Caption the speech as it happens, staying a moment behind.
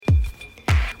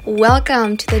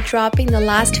Welcome to the Dropping the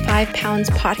Last 5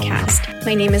 Pounds podcast.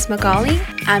 My name is Magali,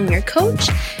 I'm your coach,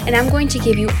 and I'm going to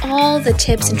give you all the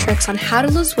tips and tricks on how to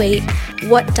lose weight,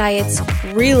 what diets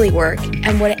really work,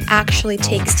 and what it actually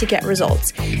takes to get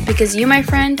results. Because you, my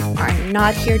friend, are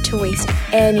not here to waste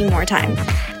any more time.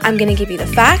 I'm going to give you the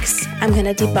facts, I'm going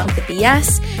to debunk the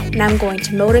BS, and I'm going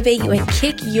to motivate you and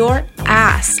kick your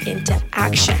ass into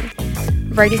action.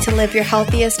 Ready to live your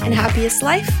healthiest and happiest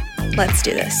life? Let's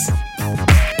do this.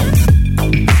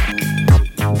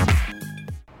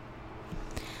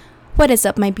 What is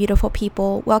up, my beautiful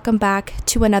people? Welcome back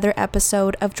to another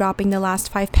episode of Dropping the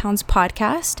Last 5 Pounds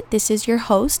podcast. This is your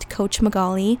host, Coach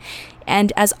Magali,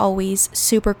 and as always,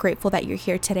 super grateful that you're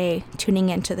here today tuning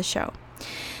into the show.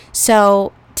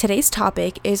 So today's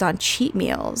topic is on cheat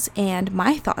meals and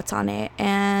my thoughts on it,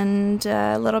 and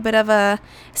a little bit of a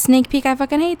sneak peek. I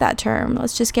fucking hate that term.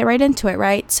 Let's just get right into it,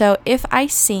 right? So if I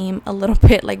seem a little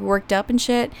bit like worked up and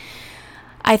shit,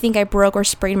 I think I broke or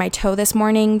sprained my toe this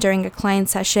morning during a client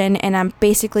session, and I'm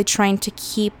basically trying to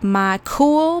keep my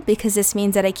cool because this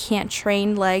means that I can't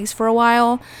train legs for a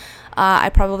while.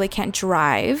 I probably can't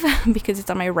drive because it's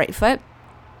on my right foot.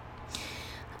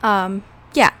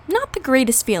 Yeah, not the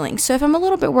greatest feeling. So if I'm a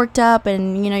little bit worked up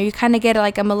and, you kind of get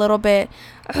like I'm a little bit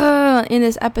in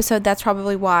this episode, that's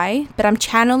probably why. But I'm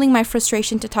channeling my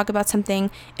frustration to talk about something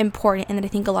important and that I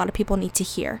think a lot of people need to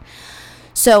hear.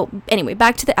 So anyway,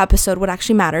 back to the episode, what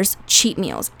actually matters, cheat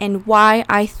meals, and why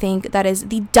I think that is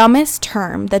the dumbest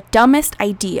term, the dumbest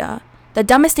idea, the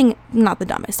dumbest thing, not the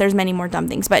dumbest, there's many more dumb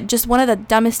things, but just one of the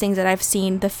dumbest things that I've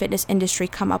seen the fitness industry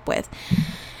come up with.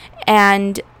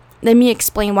 And let me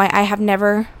explain why I have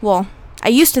never, I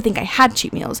used to think I had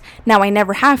cheat meals. Now I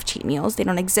never have cheat meals. They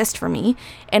don't exist for me.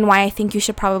 And why I think you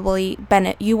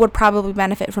would probably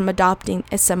benefit from adopting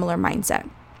a similar mindset.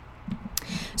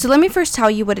 So let me first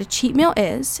tell you what a cheat meal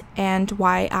is and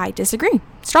why I disagree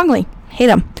strongly. Hate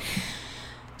them.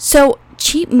 So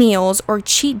cheat meals or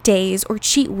cheat days or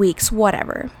cheat weeks,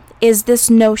 whatever, is this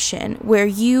notion where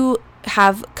you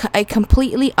have a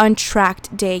completely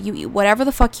untracked day. You eat whatever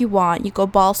the fuck you want. You go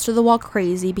balls to the wall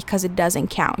crazy because it doesn't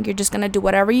count. You're just going to do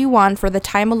whatever you want for the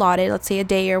time allotted, let's say a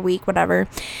day or a week, whatever,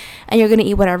 and you're going to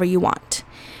eat whatever you want.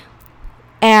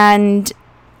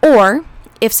 Or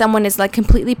if someone is like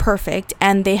completely perfect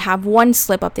and they have one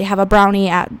slip up, they have a brownie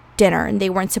at dinner and they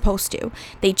weren't supposed to.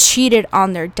 They cheated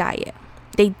on their diet.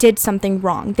 They did something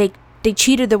wrong. They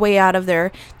cheated their way out of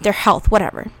their health,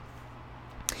 whatever.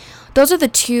 Those are the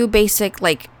two basic,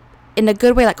 like, in a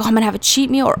good way, like, oh, I'm going to have a cheat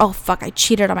meal, or, oh, fuck, I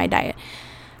cheated on my diet.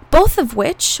 Both of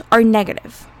which are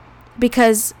negative.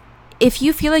 Because if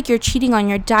you feel like you're cheating on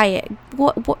your diet,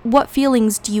 what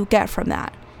feelings do you get from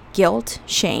that? Guilt,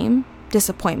 shame,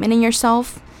 disappointment in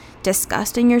yourself,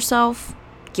 disgust in yourself,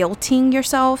 guilting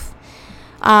yourself.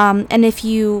 And if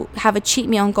you have a cheat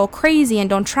meal and go crazy and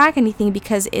don't track anything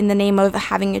because in the name of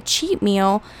having a cheat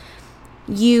meal,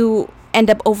 you end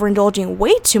up overindulging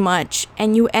way too much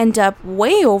and you end up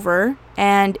way over,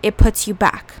 and it puts you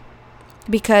back.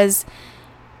 Because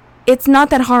it's not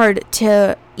that hard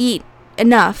to eat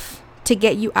enough to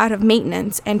get you out of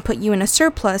maintenance and put you in a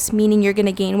surplus, meaning you're going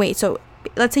to gain weight. So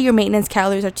let's say your maintenance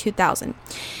calories are 2,000.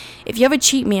 If you have a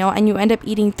cheat meal and you end up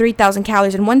eating 3,000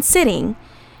 calories in one sitting,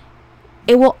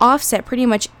 it will offset pretty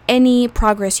much any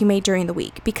progress you made during the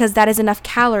week, because that is enough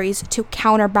calories to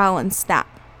counterbalance that.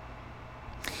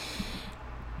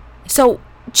 So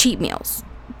cheat meals,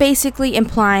 basically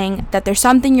implying that there's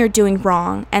something you're doing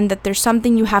wrong and that there's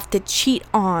something you have to cheat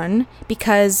on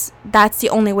because that's the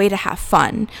only way to have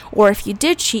fun. Or if you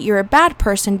did cheat, you're a bad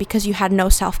person because you had no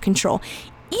self-control.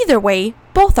 Either way,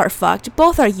 both are fucked,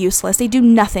 both are useless, they do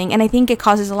nothing, and I think it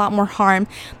causes a lot more harm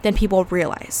than people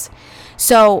realize.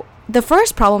 So the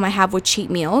first problem I have with cheat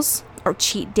meals or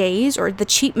cheat days or the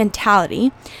cheat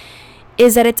mentality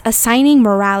is that it's assigning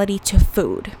morality to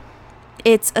food.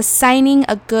 It's assigning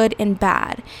a good and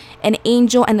bad, an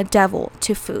angel and a devil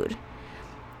to food.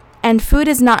 And food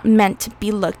is not meant to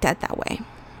be looked at that way.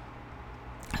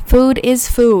 Food is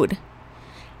food.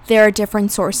 There are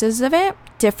different sources of it.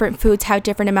 Different foods have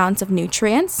different amounts of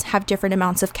nutrients, have different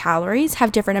amounts of calories,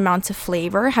 have different amounts of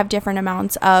flavor, have different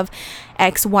amounts of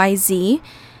X, Y, Z.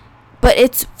 But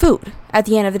it's food at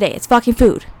the end of the day. It's fucking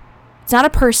food. It's not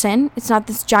a person. It's not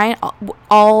this giant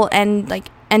all and like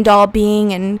end all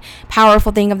being and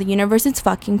powerful thing of the universe. It's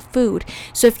fucking food.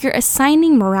 So if you're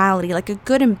assigning morality like a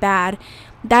good and bad,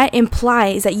 that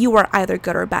implies that you are either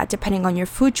good or bad depending on your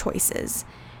food choices.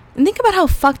 And think about how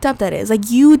fucked up that is.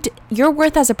 Like your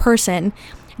worth as a person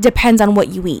depends on what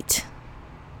you eat.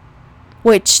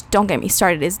 which, don't get me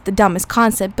started, is the dumbest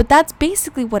concept, but that's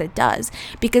basically what it does.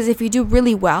 Because if you do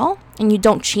really well and you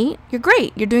don't cheat, you're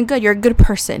great, you're doing good, you're a good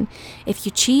person. If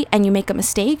you cheat and you make a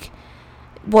mistake,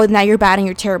 well, now you're bad and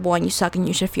you're terrible and you suck and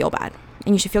you should feel bad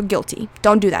and you should feel guilty.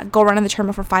 Don't do that. Go run on the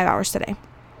treadmill for 5 hours today.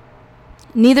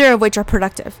 Neither of which are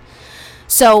productive.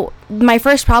 So my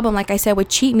first problem, like I said, with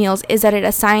cheat meals is that it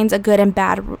assigns a good and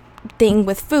bad thing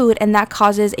with food, and that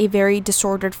causes a very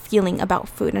disordered feeling about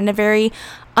food and a very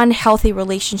unhealthy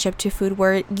relationship to food,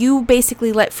 where you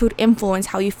basically let food influence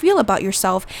how you feel about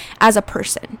yourself as a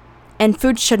person. And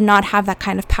food should not have that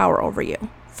kind of power over you,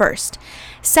 first.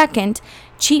 Second,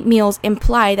 cheat meals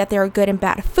imply that there are good and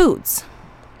bad foods.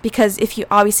 Because if you're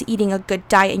obviously eating a good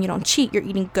diet and you don't cheat, you're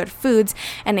eating good foods.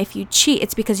 And if you cheat,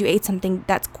 it's because you ate something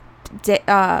that's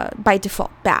by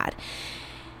default bad.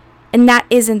 And that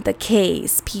isn't the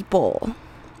case, people.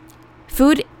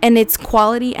 Food and its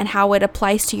quality and how it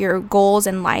applies to your goals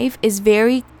in life is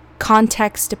very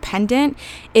context dependent.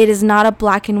 It is not a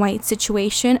black and white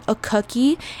situation. A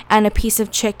cookie and a piece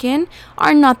of chicken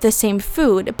are not the same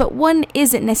food, but one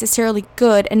isn't necessarily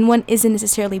good and one isn't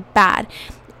necessarily bad.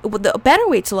 The better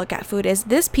way to look at food is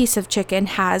this piece of chicken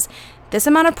has this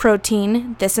amount of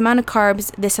protein, this amount of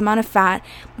carbs, this amount of fat.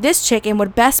 This chicken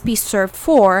would best be served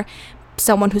for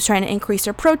someone who's trying to increase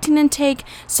their protein intake,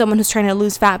 someone who's trying to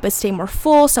lose fat but stay more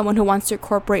full, someone who wants to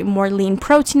incorporate more lean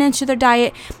protein into their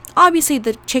diet. Obviously,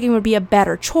 the chicken would be a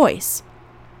better choice.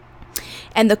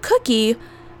 And the cookie,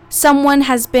 someone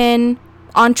has been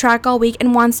on track all week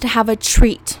and wants to have a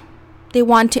treat. They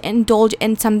want to indulge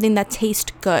in something that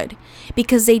tastes good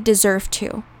because they deserve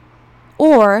to.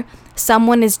 Or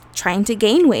someone is trying to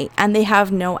gain weight and they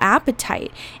have no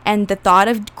appetite, and the thought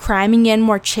of cramming in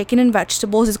more chicken and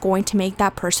vegetables is going to make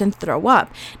that person throw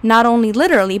up. Not only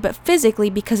literally, but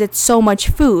physically, because it's so much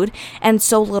food and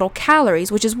so little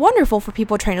calories, which is wonderful for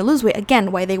people trying to lose weight.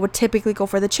 Again, why they would typically go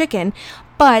for the chicken.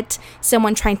 But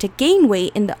someone trying to gain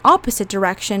weight in the opposite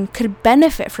direction could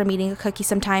benefit from eating a cookie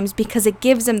sometimes because it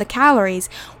gives them the calories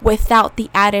without the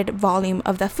added volume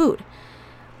of the food.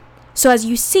 So as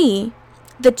you see,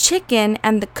 the chicken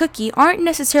and the cookie aren't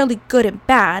necessarily good and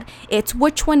bad. It's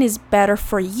which one is better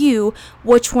for you,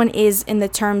 which one is in the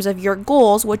terms of your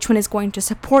goals, which one is going to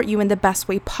support you in the best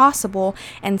way possible,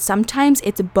 and sometimes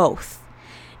it's both.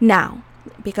 Now,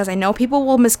 because I know people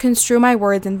will misconstrue my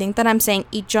words and think that I'm saying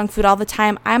eat junk food all the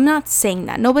time, I'm not saying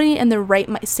that. Nobody in the right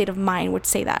state of mind would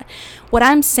say that. What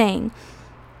I'm saying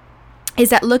is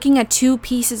that looking at two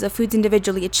pieces of foods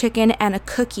individually, a chicken and a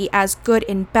cookie, as good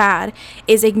and bad,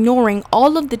 is ignoring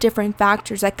all of the different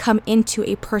factors that come into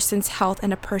a person's health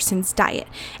and a person's diet.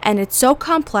 And it's so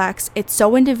complex, it's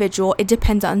so individual, it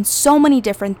depends on so many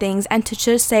different things, and to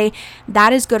just say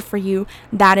that is good for you,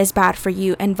 that is bad for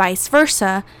you, and vice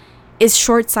versa, is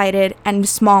short-sighted and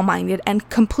small-minded and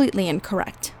completely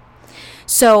incorrect.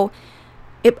 So,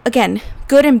 again,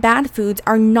 good and bad foods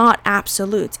are not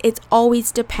absolutes. It's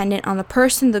always dependent on the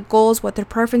person, the goals, what their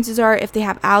preferences are. If they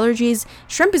have allergies,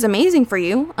 shrimp is amazing for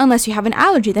you. Unless you have an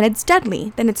allergy, then it's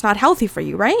deadly. Then it's not healthy for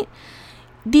you, right?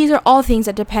 These are all things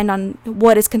that depend on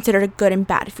what is considered a good and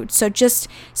bad food. So just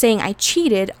saying I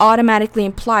cheated automatically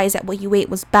implies that what you ate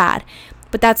was bad.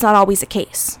 But that's not always the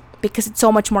case, because it's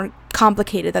so much more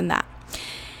complicated than that.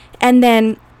 And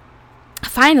then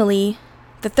finally,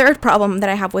 the third problem that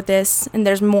I have with this, and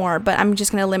there's more, but I'm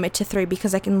just going to limit to 3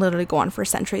 because I can literally go on for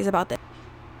centuries about this,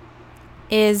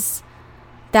 is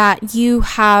that you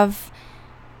have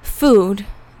food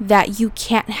that you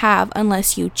can't have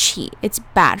unless you cheat. It's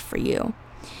bad for you.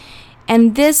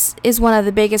 And this is one of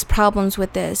the biggest problems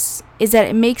with this, is that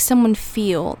it makes someone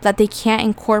feel that they can't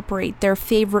incorporate their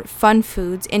favorite fun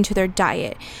foods into their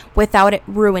diet without it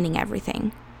ruining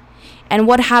everything. And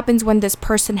what happens when this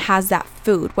person has that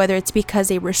food, whether it's because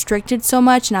they restricted so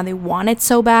much, now they want it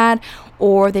so bad,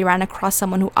 or they ran across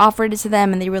someone who offered it to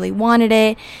them and they really wanted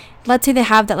it. Let's say they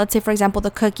have that. Let's say, for example,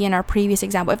 the cookie in our previous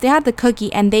example. If they had the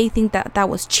cookie and they think that that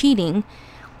was cheating,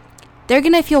 they're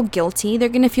going to feel guilty. They're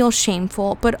going to feel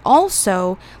shameful, but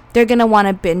also they're going to want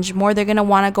to binge more. They're going to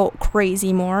want to go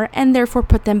crazy more, and therefore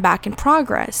put them back in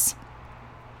progress.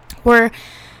 Where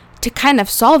to kind of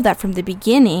solve that from the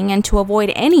beginning and to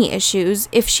avoid any issues,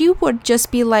 if she would just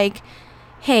be like,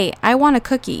 hey, I want a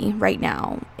cookie right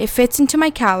now. It fits into my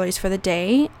calories for the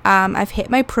day. I've hit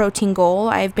my protein goal.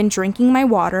 I've been drinking my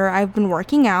water. I've been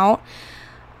working out.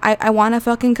 I want a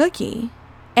fucking cookie.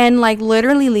 And like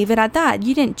literally leave it at that.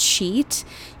 You didn't cheat.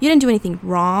 You didn't do anything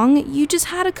wrong. You just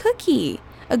had a cookie.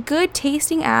 A good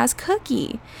tasting ass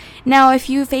cookie. Now, if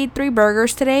you've ate 3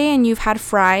 burgers today and you've had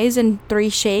fries and 3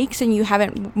 shakes and you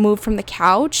haven't moved from the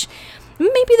couch,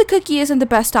 maybe the cookie isn't the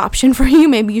best option for you.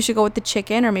 Maybe you should go with the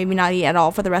chicken, or maybe not eat at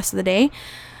all for the rest of the day.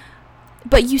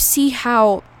 But you see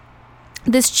how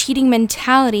this cheating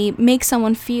mentality makes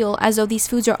someone feel as though these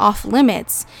foods are off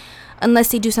limits unless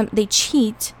they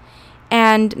cheat.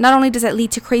 And not only does that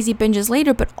lead to crazy binges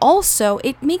later, but also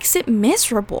it makes it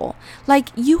miserable. Like,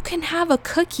 you can have a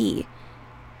cookie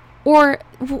or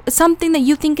something that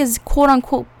you think is quote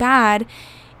unquote bad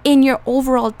in your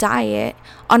overall diet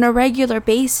on a regular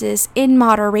basis in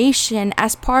moderation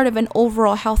as part of an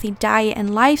overall healthy diet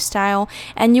and lifestyle,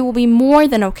 and you will be more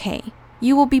than okay.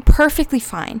 You will be perfectly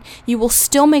fine. You will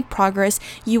still make progress.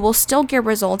 You will still get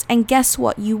results. And guess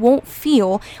what? You won't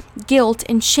feel guilt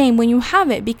and shame when you have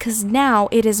it, because now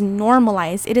it is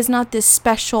normalized. It is not this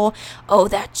special, oh,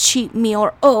 that cheat meal,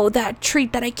 or oh, that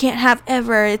treat that I can't have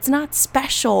ever. It's not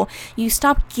special. You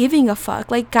stop giving a fuck.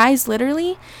 Like, guys,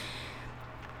 literally,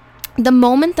 the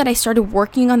moment that I started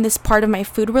working on this part of my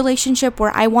food relationship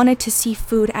where I wanted to see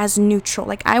food as neutral,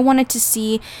 like I wanted to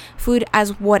see food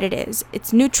as what it is,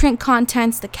 its nutrient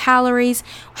contents, the calories,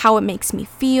 how it makes me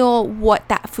feel, what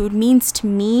that food means to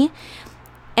me.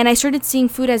 And I started seeing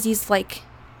food as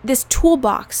this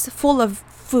toolbox full of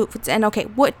foods. And okay,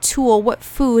 what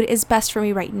food is best for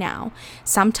me right now?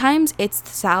 Sometimes it's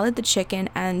the salad, the chicken,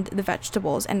 and the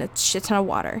vegetables, and a shit ton of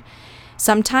water.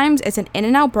 Sometimes it's an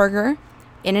In-N-Out burger,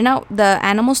 In-N-Out, the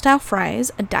animal style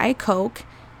fries, a Diet Coke,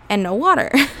 and no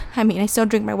water. I mean, I still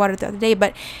drink my water throughout the day,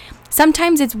 but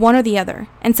sometimes it's one or the other,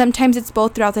 and sometimes it's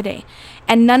both throughout the day.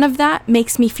 And none of that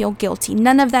makes me feel guilty.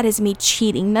 None of that is me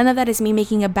cheating. None of that is me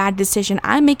making a bad decision.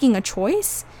 I'm making a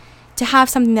choice to have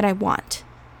something that I want.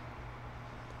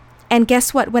 And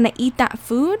guess what? When I eat that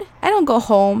food, I don't go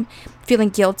home feeling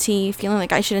guilty, feeling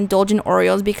like I should indulge in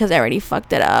Oreos because I already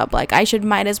fucked it up. Like,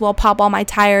 might as well pop all my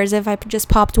tires if I just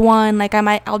popped one. Like,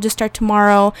 I'll just start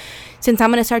tomorrow. Since I'm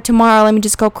going to start tomorrow, let me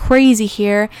just go crazy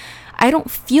here. I don't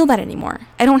feel that anymore.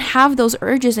 I don't have those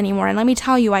urges anymore. And let me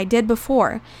tell you, I did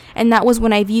before. And that was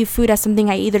when I view food as something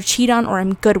I either cheat on or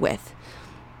I'm good with.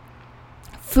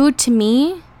 Food to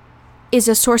me is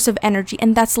a source of energy,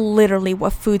 and that's literally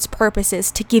what food's purpose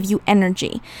is, to give you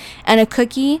energy. And a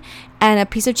cookie and a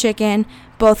piece of chicken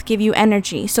both give you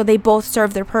energy, so they both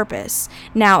serve their purpose.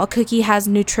 Now, a cookie has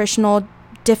nutritional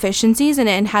deficiencies and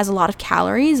it has a lot of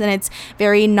calories and it's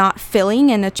very not filling,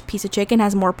 and a piece of chicken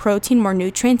has more protein, more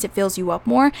nutrients, it fills you up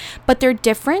more. But they're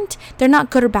different. They're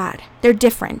not good or bad. They're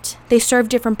different. They serve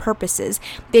different purposes.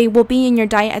 They will be in your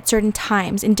diet at certain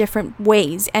times in different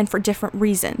ways and for different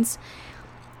reasons.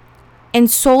 And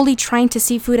solely trying to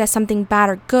see food as something bad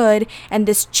or good, and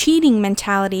this cheating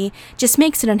mentality just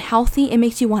makes it unhealthy. It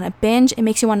makes you want to binge. It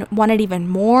makes you want it even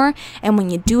more. And when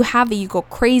you do have it, you go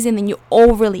crazy, and then you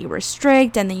overly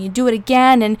restrict, and then you do it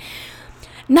again. And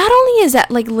not only is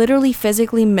that like literally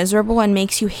physically miserable and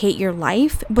makes you hate your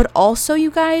life, but also,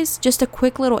 you guys, just a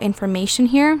quick little information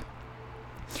here.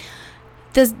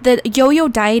 The yo-yo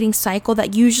dieting cycle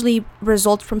that usually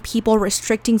results from people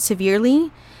restricting severely,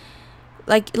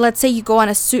 like, let's say you go on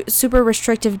a super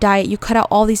restrictive diet, you cut out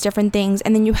all these different things,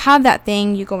 and then you have that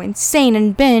thing, you go insane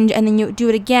and binge, and then you do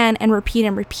it again and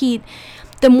repeat.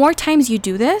 The more times you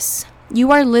do this,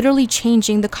 you are literally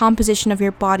changing the composition of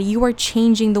your body. You are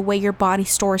changing the way your body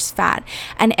stores fat.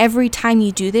 And every time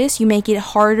you do this, you make it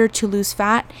harder to lose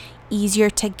fat, easier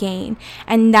to gain.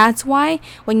 And that's why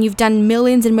when you've done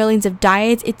millions and millions of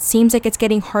diets, it seems like it's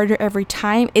getting harder every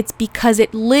time. It's because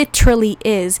it literally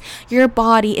is. Your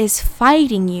body is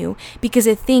fighting you because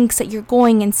it thinks that you're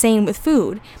going insane with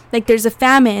food. Like, there's a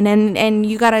famine and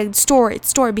you gotta store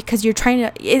it because you're trying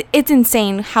to, it's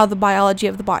insane how the biology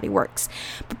of the body works.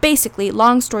 But basically,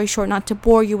 long story short, not to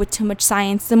bore you with too much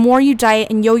science, the more you diet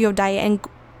and yo-yo diet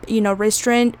and,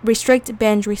 restrict,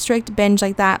 binge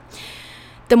like that,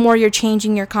 the more you're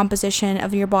changing your composition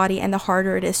of your body and the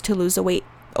harder it is to lose the weight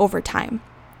over time.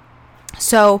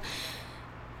 So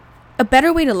a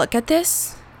better way to look at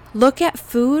this, look at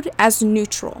food as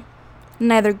neutral.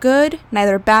 Neither good,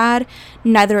 neither bad,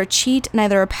 neither a cheat,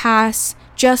 neither a pass,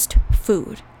 just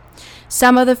food.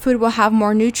 Some of the food will have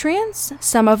more nutrients.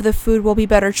 Some of the food will be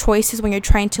better choices when you're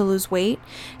trying to lose weight.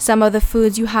 Some of the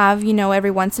foods you have,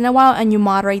 every once in a while, and you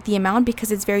moderate the amount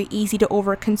because it's very easy to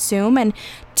overconsume, and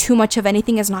too much of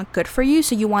anything is not good for you.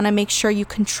 So you want to make sure you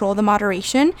control the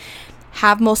moderation.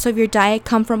 Have most of your diet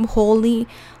come from whole,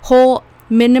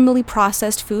 minimally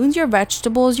processed foods, your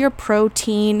vegetables, your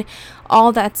protein,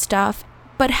 all that stuff.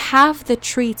 But have the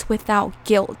treats without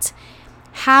guilt.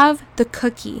 Have the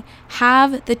cookie,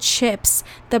 have the chips,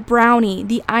 the brownie,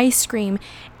 the ice cream.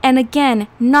 And again,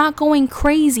 not going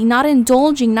crazy, not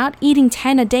indulging, not eating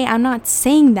 10 a day. I'm not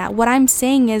saying that. What I'm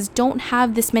saying is don't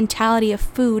have this mentality of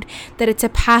food that it's a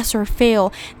pass or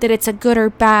fail, that it's a good or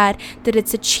bad, that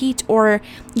it's a cheat or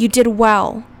you did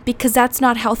well. Because that's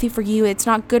not healthy for you. It's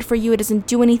not good for you. It doesn't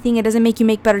do anything. It doesn't make you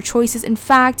make better choices. In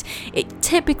fact, it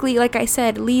typically, like I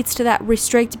said, leads to that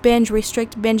restrict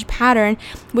binge pattern,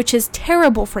 which is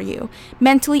terrible for you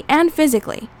mentally and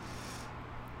physically.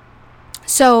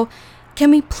 So, can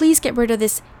we please get rid of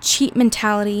this cheat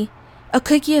mentality? A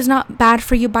cookie is not bad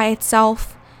for you by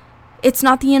itself. It's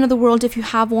not the end of the world if you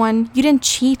have one. You didn't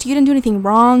cheat. You didn't do anything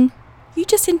wrong. You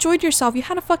just enjoyed yourself. You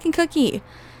had a fucking cookie.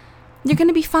 You're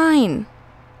gonna be fine.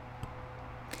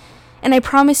 And I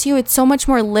promise you, it's so much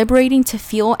more liberating to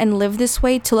feel and live this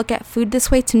way, to look at food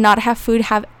this way, to not have food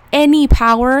have any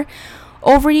power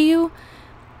over you.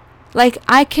 Like,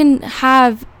 I can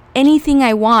have anything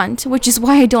I want, which is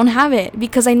why I don't have it,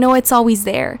 because I know it's always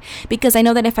there. Because I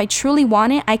know that if I truly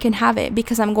want it, I can have it,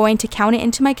 because I'm going to count it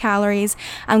into my calories.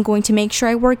 I'm going to make sure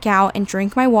I work out and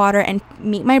drink my water and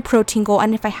meet my protein goal.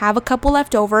 And if I have a couple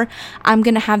left over, I'm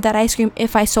going to have that ice cream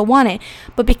if I so want it.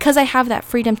 But because I have that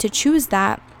freedom to choose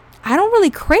that, I don't really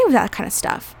crave that kind of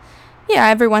stuff. Yeah,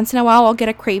 every once in a while I'll get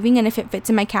a craving, and if it fits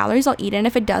in my calories, I'll eat it. And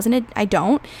if it doesn't, I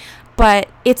don't. But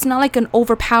it's not like an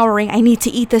overpowering, I need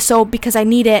to eat this so because I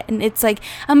need it. And it's like,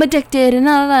 I'm addicted and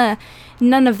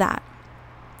none of that.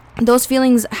 Those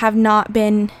feelings have not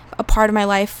been a part of my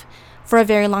life for a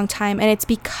very long time. And it's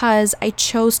because I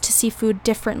chose to see food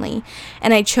differently.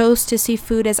 And I chose to see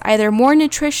food as either more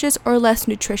nutritious or less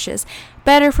nutritious.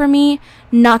 Better for me,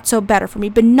 not so better for me,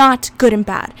 but not good and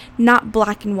bad, not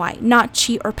black and white, not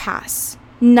cheat or pass.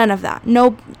 None of that.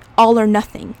 No, all or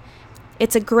nothing.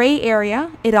 It's a gray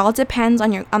area. It all depends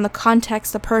on the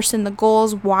context, the person, the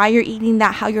goals, why you're eating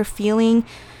that, how you're feeling.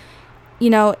 You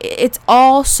know, it's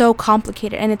all so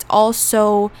complicated and it's all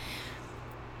so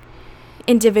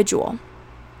individual.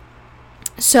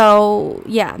 So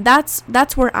yeah,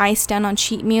 that's where I stand on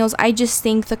cheat meals. I just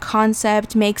think the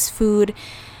concept makes food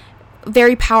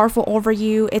very powerful over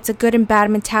you. It's a good and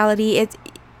bad mentality.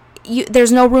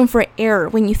 There's no room for error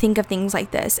when you think of things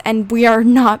like this, and we are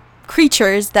not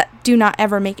creatures that do not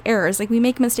ever make errors. Like, we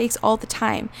make mistakes all the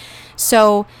time.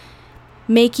 So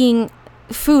making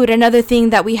food another thing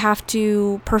that we have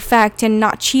to perfect and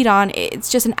not cheat on,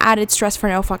 it's just an added stress for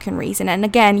no fucking reason. And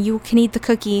again, you can eat the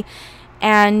cookie,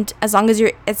 and as long as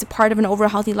it's a part of an overall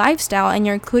healthy lifestyle and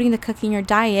you're including the cookie in your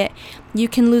diet, you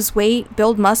can lose weight,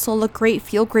 build muscle, look great,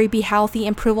 feel great, be healthy,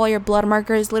 improve all your blood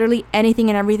markers, literally anything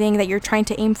and everything that you're trying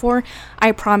to aim for.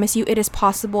 I promise you it is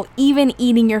possible. Even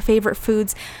eating your favorite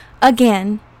foods,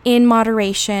 again, in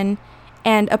moderation,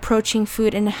 and approaching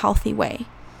food in a healthy way.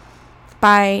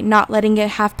 By not letting it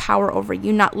have power over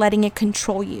you, not letting it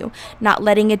control you, not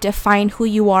letting it define who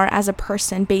you are as a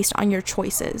person based on your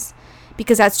choices.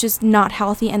 Because that's just not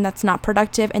healthy, and that's not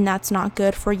productive, and that's not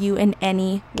good for you in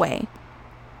any way.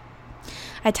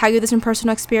 I tell you this in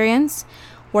personal experience,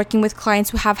 working with clients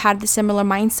who have had the similar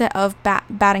mindset of bad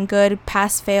and good,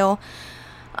 pass, fail.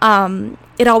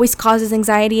 It always causes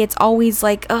anxiety. It's always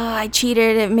like, oh, I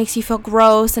cheated. It makes you feel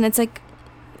gross. And it's like,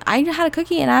 I had a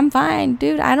cookie and I'm fine.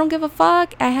 Dude, I don't give a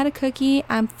fuck. I had a cookie.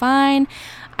 I'm fine.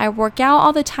 I work out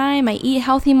all the time. I eat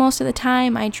healthy most of the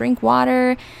time. I drink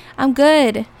water. I'm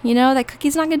good. You know, that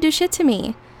cookie's not going to do shit to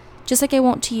me. Just like I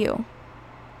won't to you.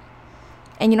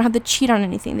 And you don't have to cheat on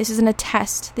anything. This isn't a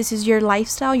test. This is your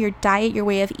lifestyle, your diet, your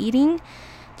way of eating.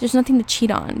 There's nothing to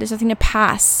cheat on. There's nothing to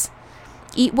pass.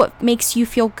 Eat what makes you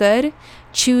feel good.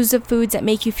 Choose the foods that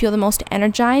make you feel the most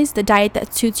energized. The diet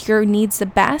that suits your needs the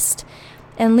best.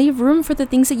 And leave room for the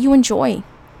things that you enjoy.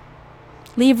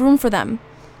 Leave room for them.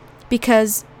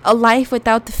 Because a life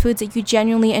without the foods that you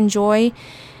genuinely enjoy,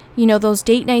 you know, those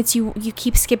date nights you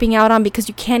keep skipping out on because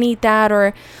you can't eat that,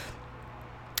 or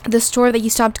the store that you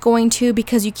stopped going to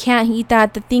because you can't eat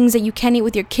that, the things that you can't eat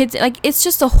with your kids, like, it's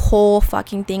just a whole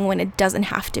fucking thing when it doesn't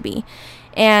have to be.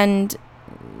 And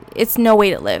it's no way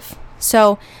to live.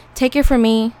 So take it from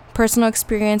me, personal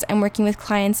experience. I'm working with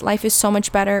clients. Life is so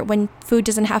much better when food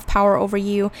doesn't have power over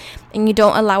you, and you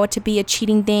don't allow it to be a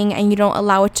cheating thing, and you don't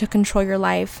allow it to control your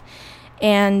life,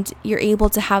 and you're able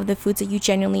to have the foods that you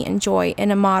genuinely enjoy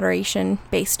in a moderation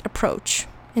based approach.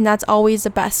 And that's always the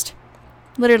best,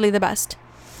 literally the best.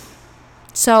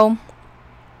 So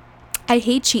I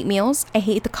hate cheat meals. I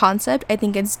hate the concept. I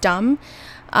think it's dumb.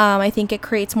 I think it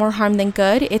creates more harm than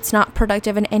good. It's not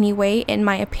productive in any way, in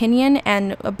my opinion,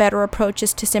 and a better approach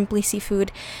is to simply see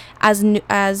food as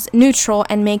neutral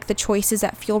and make the choices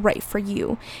that feel right for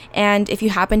you. And if you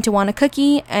happen to want a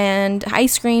cookie and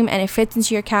ice cream and it fits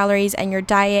into your calories and your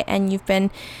diet and you've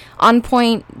been on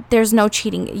point, there's no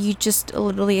cheating. You just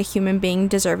literally a human being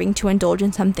deserving to indulge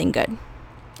in something good.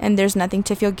 And there's nothing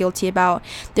to feel guilty about.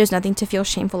 There's nothing to feel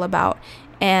shameful about.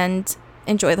 And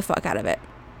enjoy the fuck out of it.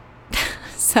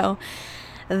 So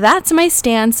that's my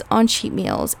stance on cheat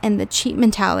meals and the cheat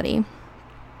mentality.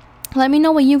 Let me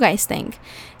know what you guys think.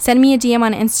 Send me a DM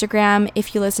on Instagram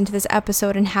if you listen to this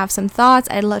episode and have some thoughts.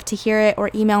 I'd love to hear it,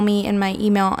 or email me in my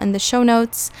email in the show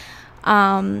notes.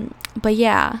 But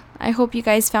yeah, I hope you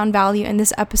guys found value in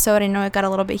this episode. I know it got a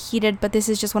little bit heated, but this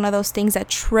is just one of those things that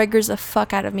triggers the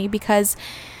fuck out of me, because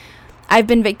I've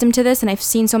been victim to this, and I've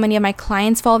seen so many of my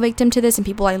clients fall victim to this, and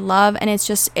people I love, and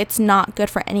it's not good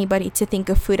for anybody to think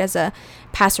of food as a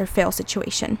pass or fail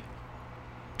situation.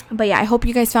 But yeah, I hope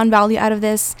you guys found value out of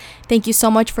this. Thank you so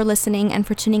much for listening and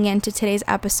for tuning in to today's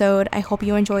episode. I hope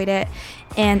you enjoyed it,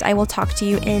 and I will talk to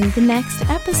you in the next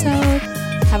episode.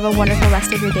 Have a wonderful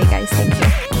rest of your day, guys.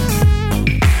 Thank you.